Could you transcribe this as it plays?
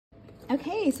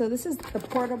Okay, so this is the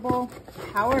portable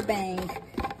power bank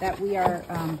that we are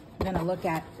going to look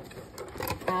at.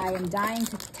 I am dying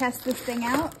to test this thing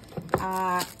out.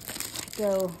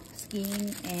 Go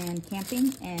skiing and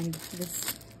camping, and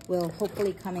this will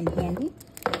hopefully come in handy.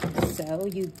 So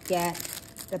you get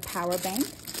the power bank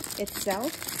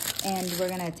itself, and we're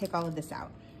going to take all of this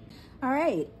out. All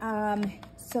right,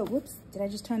 so whoops, did I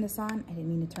just turn this on? I didn't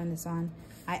mean to turn this on.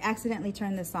 I accidentally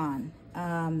turned this on,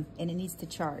 and it needs to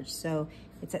charge. So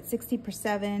it's at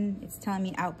 60%. It's telling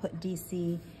me output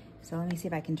DC. So let me see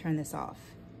if I can turn this off.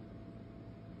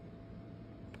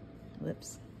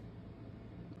 Whoops.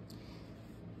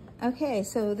 Okay,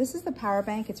 so this is the power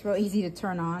bank. It's real easy to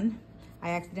turn on.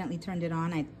 I accidentally turned it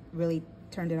on. I really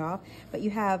turned it off. But you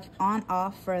have on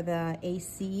off for the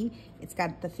AC. It's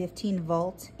got the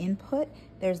 15-volt input.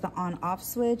 There's the on off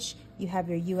switch. You have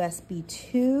your USB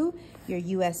 2, your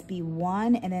USB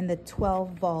 1, and then the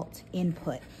 12-volt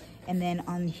input. And then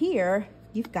on here,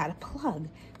 you've got a plug,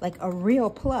 like a real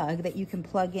plug that you can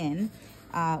plug in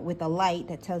with a light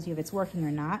that tells you if it's working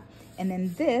or not. And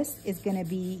then this is gonna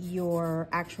be your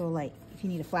actual light, if you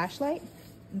need a flashlight,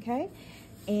 okay?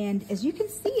 And as you can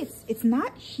see, it's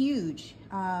not huge.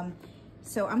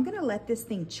 So I'm gonna let this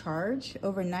thing charge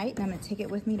overnight, and I'm gonna take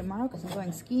it with me tomorrow because I'm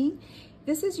going skiing.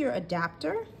 This is your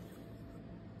adapter,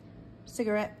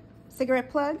 cigarette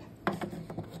plug,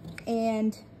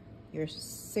 and your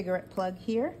cigarette plug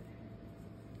here,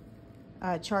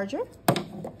 charger,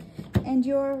 and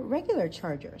your regular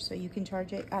charger, so you can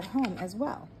charge it at home as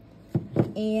well.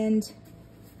 And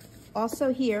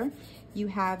also here you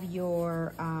have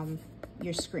your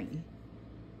screen.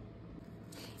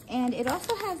 And it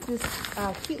also has this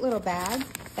cute little bag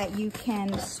that you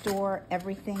can store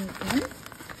everything in,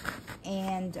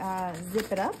 and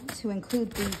zip it up to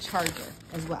include the charger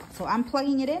as well. So I'm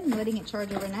plugging it in and letting it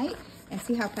charge overnight and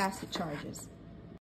see how fast it charges.